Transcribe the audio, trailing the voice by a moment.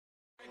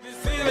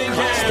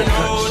getting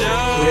older.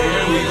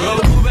 Here we go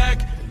back.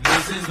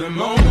 This is the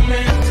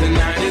moment.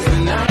 Tonight is the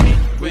night.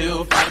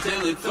 We'll fight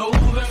till it's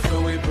over.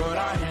 So we put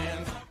our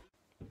hands.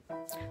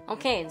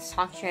 Okay, it's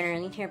Hawk Trainer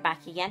Elite here,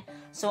 back again.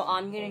 So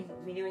I'm going to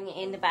be doing it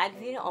in the bag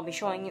video. I'll be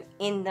showing you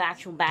in the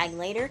actual bag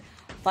later.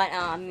 But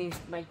I'm going to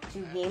use my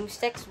 2 game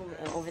sticks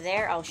over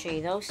there. I'll show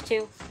you those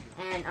 2.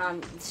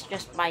 And it's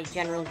just my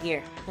general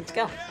gear. Let's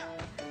go.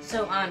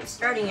 So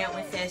starting out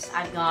with this,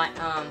 I've got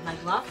my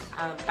gloves,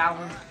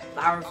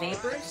 Bauer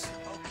Vapors,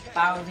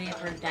 Bauer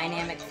Vapor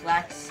Dynamic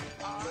Flex,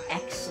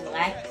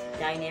 X-Select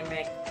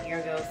Dynamic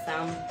Ergo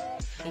Thumb.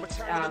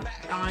 It's,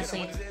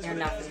 honestly, they're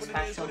nothing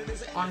special.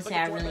 Honestly,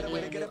 I really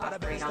need a new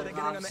upgrade on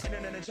gloves.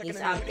 These,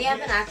 they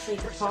haven't actually,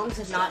 the palms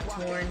have not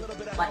torn,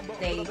 but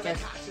they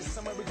just,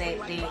 they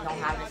don't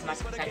have as much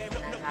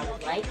protection as I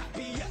would like.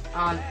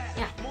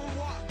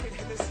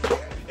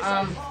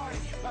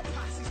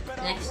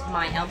 Next,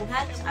 my elbow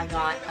pads. I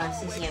got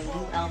CCM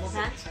new elbow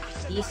pads.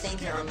 These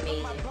things are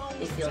amazing.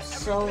 They feel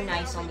so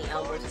nice on the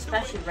elbows,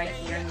 especially right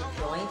here in the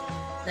joint.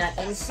 The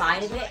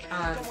inside of it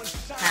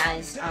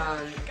has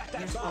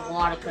there's a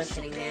lot of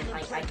cushioning, man.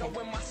 Like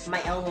my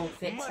elbow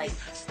fits like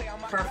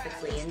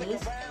perfectly in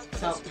these.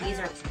 So these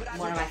are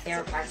one of my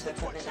favorite parts of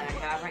equipment that I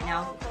have right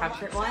now,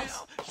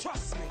 comfort-wise.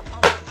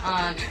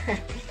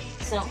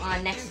 So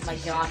next is my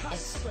jock.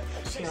 It's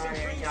an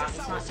ordinary jock.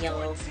 It's not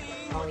yellow,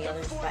 all the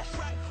others, but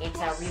it's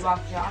a Reebok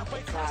jock.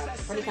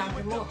 It's pretty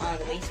comfortable.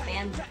 The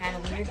waistband is kind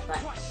of weird,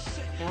 but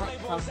you know what?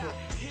 It's all cool.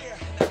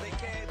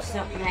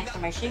 So next to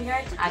my shin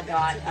guards, I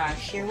got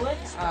Sherwood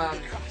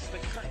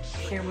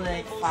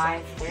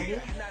 530,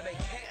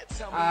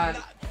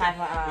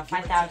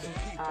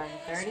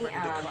 5030.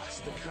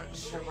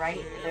 The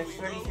right, they're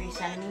 33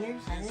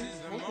 centimeters. I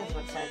think that's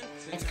what it says.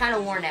 It's kind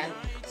of worn out.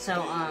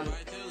 So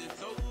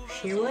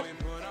Sherwood,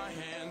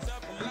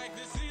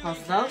 both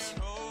of those.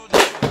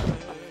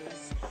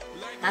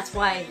 That's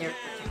why they're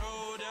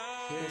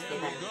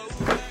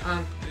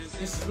protected.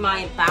 This is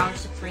my Bauer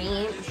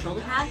Supreme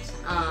shoulder pads.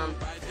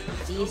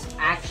 These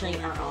actually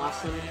are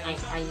awesome.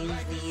 I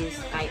use these.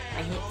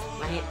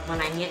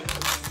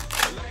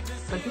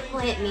 When people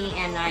hit me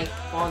and I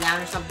fall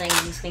down or something,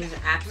 these things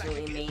are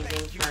absolutely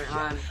amazing for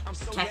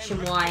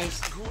protection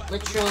wise.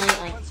 Literally,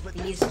 like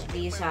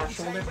these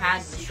shoulder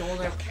pads, the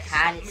shoulder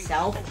pad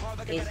itself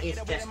is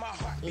just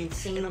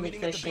insanely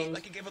cushioned.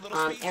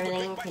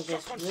 Everything can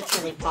just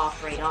literally pop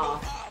right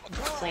off.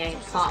 It's like I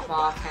can pop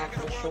off half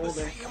the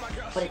shoulder,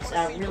 but it's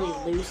really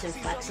loose and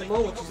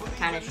flexible, which is the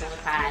kind of shoulder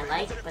pad I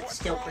like, but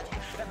still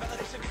protected.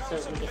 So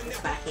let me get this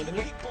back in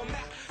here.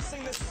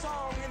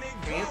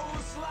 There.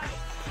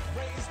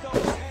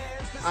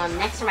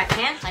 Next are my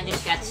pants. I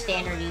just got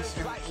standard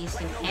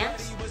Easton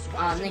pants.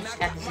 They just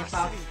got the zip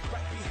up,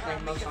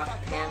 like most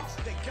Hawk pants.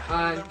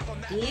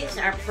 These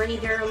are pretty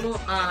durable.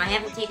 I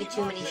haven't taken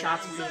too many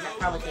shots of these. I've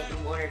probably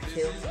taken 1 or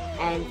 2,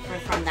 and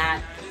from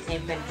that,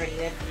 they've been pretty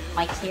good.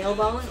 My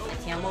tailbone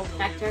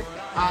protector,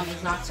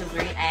 is not so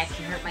great. I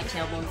actually hurt my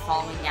tailbone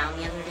falling down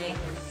the other day.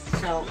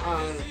 So,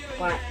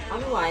 but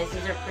otherwise,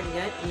 these are pretty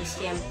good.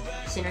 ECM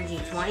Synergy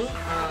 20.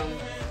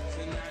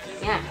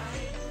 Yeah.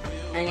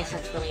 I guess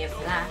that's really it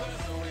for that.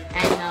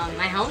 And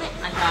my helmet,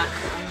 I got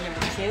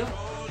number 2.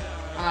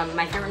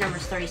 My favorite number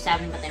is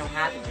 37, but they don't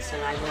have it, so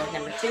I go with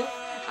number 2.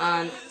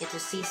 It's a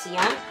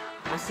CCM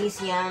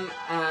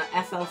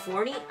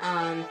FL40.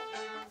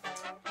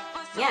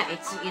 Yeah,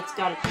 it's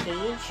got a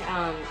cage,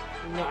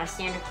 a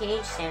standard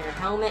cage, standard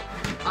helmet.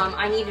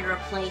 I need to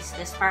replace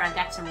this part. I've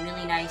got some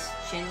really nice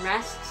chin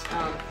rests.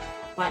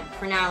 But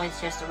for now, it's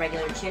just a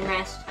regular chin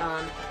rest.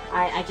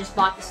 I just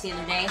bought this the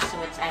other day,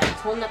 so it's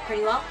holding up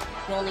pretty well.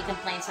 The only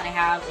complaints that I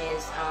have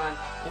is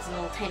it's a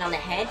little tight on the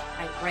head,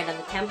 right on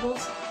the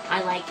temples.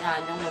 I like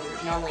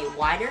normally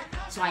wider,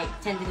 so I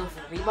tend to go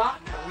for Reebok,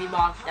 but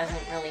Reebok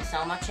doesn't really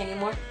sell much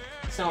anymore.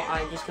 So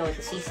I just go with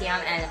the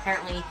CCM, and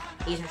apparently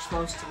these are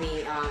supposed to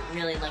be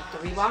really like the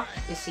Reebok.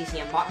 The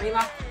CCM bought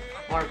Reebok,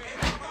 or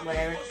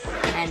whatever.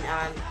 And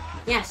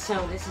yeah,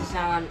 so this is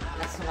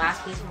that's the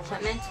last piece of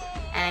equipment.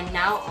 And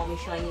now I'll be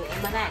showing you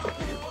in my bag.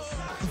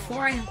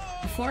 Before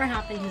I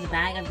hop into the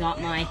bag, I've got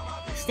my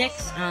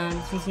sticks,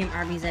 CCM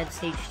RBZ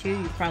Stage 2.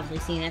 You've probably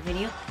seen that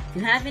video. If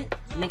you haven't,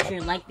 make sure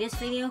you like this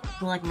video,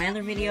 go like my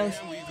other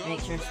videos, and make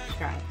sure to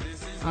subscribe.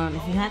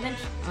 If you haven't,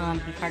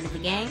 be part of the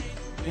gang.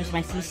 There's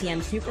my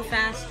CCM Super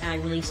Fast. I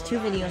released 3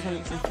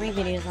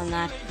 videos on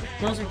that.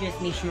 Those are just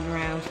me shooting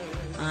around.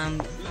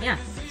 Yeah,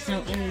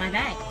 so in my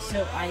bag.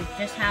 So I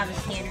just have a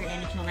standard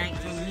NHL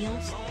 19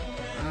 wheels.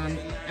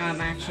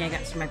 Actually, I got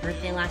this for my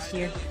birthday last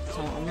year,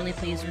 so I'm really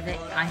pleased with it.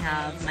 I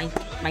have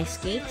my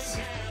skates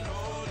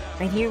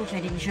right here, which I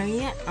didn't show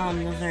you yet.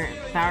 Those are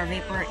Bauer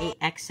Vapor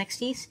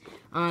 8X60s.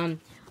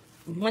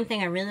 One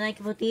thing I really like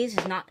about these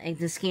is not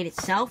the skate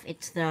itself,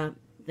 it's the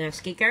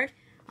skate guard.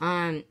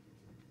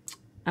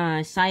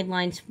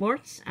 Sideline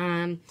Sports.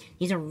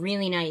 These are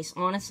really nice,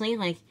 honestly.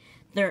 Like,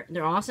 they're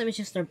awesome. It's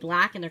just they're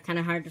black and they're kind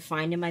of hard to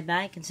find in my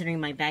bag, considering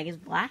my bag is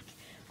black.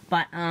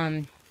 But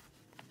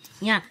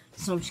yeah,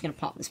 so I'm just gonna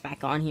pop this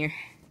back on here.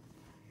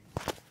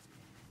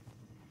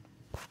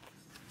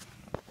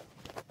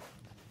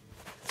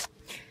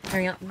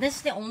 There you go. This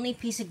is the only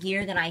piece of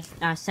gear that I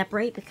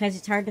separate because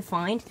it's hard to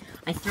find.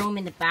 I throw them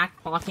in the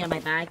back pocket of my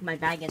bag. My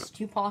bag has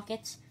 2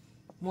 pockets.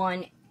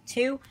 1,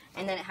 2,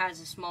 and then it has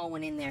a small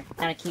one in there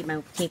that I keep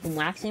my tape and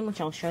wax in,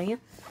 which I'll show you.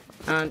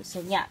 So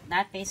yeah,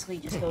 that basically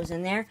just goes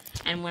in there,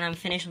 and when I'm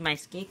finished with my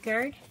skate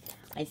guard,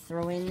 I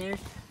throw it in there,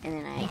 and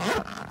then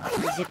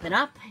I zip it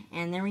up,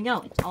 and there we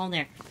go. It's all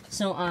there.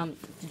 So,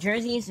 the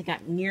jerseys, I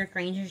got New York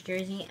Rangers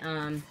jersey,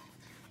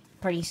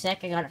 pretty sick.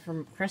 I got it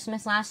from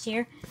Christmas last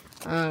year.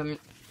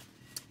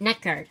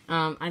 Neck guard,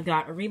 I've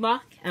got a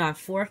Reebok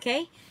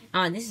 4K.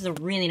 This is a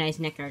really nice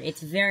neck guard.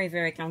 It's very,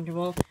 very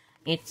comfortable.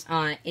 It's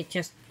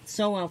just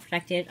so well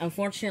protected.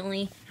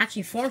 Unfortunately,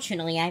 actually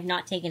fortunately, I have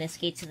not taken a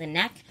skate to the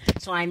neck,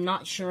 so I'm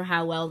not sure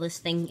how well this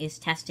thing is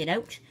tested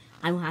out.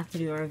 I will have to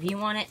do a review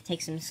on it,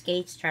 take some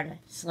skates, try to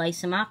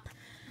slice them up.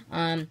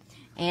 Yeah,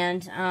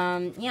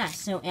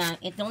 so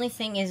the only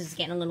thing is it's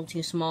getting a little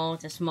too small.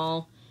 It's a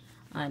small,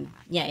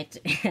 yeah, it's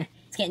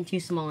it's getting too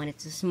small, and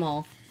it's a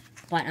small,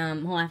 but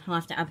we'll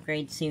have to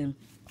upgrade soon.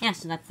 Yeah,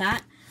 so that's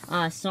that.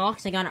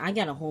 Socks, I got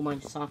a whole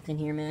bunch of socks in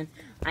here, man.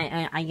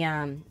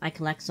 I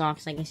collect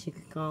socks, I guess you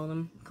could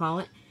call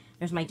it.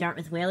 There's my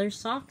Dartmouth Whalers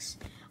socks.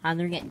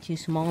 They're getting too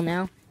small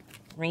now.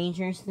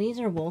 Rangers,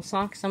 these are wool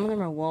socks. Some of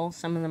them are wool,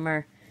 some of them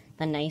are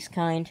the nice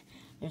kind.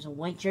 There's a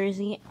white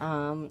jersey.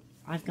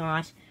 I've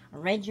got a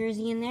red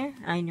jersey in there.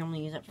 I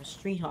normally use it for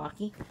street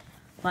hockey.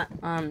 But,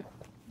 and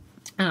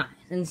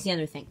it's the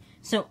other thing.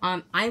 So,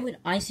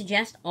 I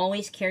suggest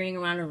always carrying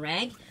around a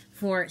rag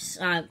for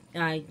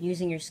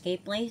using your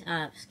skate blades,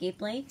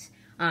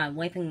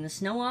 wiping the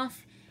snow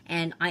off,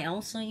 and I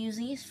also use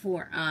these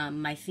for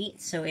my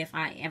feet. So if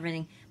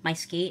my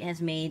skate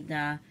has made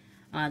the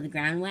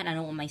ground wet, I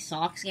don't want my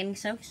socks getting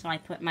soaked, so I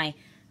put my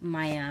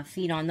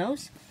feet on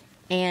those.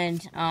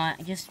 And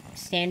just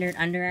standard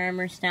Under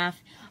Armour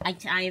stuff. I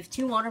have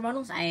 2 water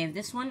bottles. I have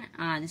this one.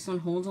 This one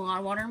holds a lot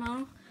of water.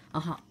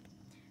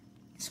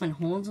 This one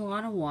holds a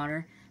lot of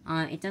water.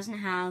 It doesn't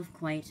have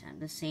quite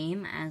the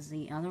same as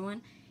the other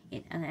one.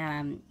 It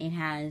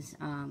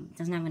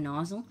doesn't have a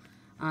nozzle.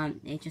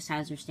 It just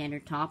has their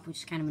standard top, which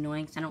is kind of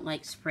annoying because I don't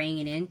like spraying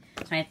it in,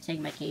 so I have to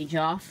take my cage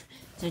off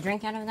to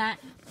drink out of that.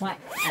 But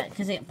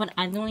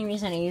the only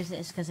reason I use it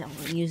is because it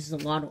uses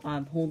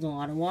holds a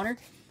lot of water.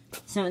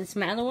 So this is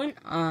my other one.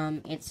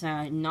 It's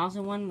a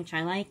nozzle one, which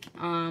I like,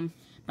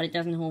 but it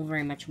doesn't hold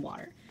very much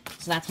water.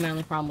 So that's my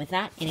only problem with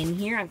that. And in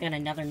here, I've got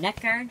another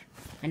neck guard.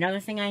 Another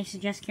thing I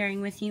suggest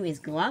carrying with you is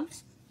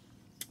gloves,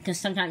 because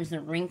sometimes the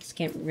rinks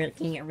can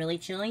get really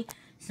chilly.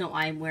 So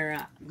I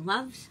wear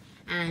gloves,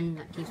 and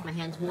that keeps my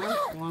hands warm,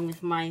 along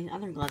with my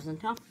other gloves on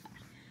top of that.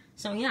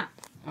 So yeah,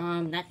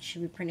 that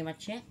should be pretty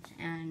much it,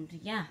 and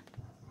yeah.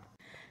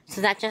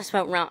 So that just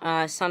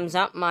about sums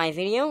up my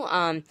video.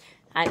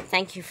 I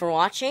thank you for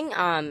watching.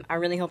 I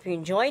really hope you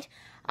enjoyed.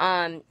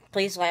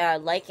 Please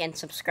like and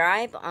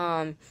subscribe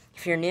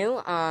if you're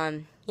new.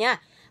 Yeah,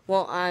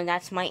 well,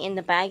 that's my in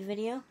the bag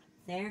video.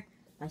 There,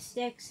 my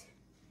sticks,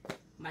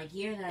 my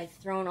gear that I've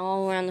thrown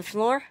all around the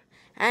floor,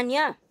 and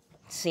yeah,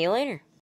 see you later.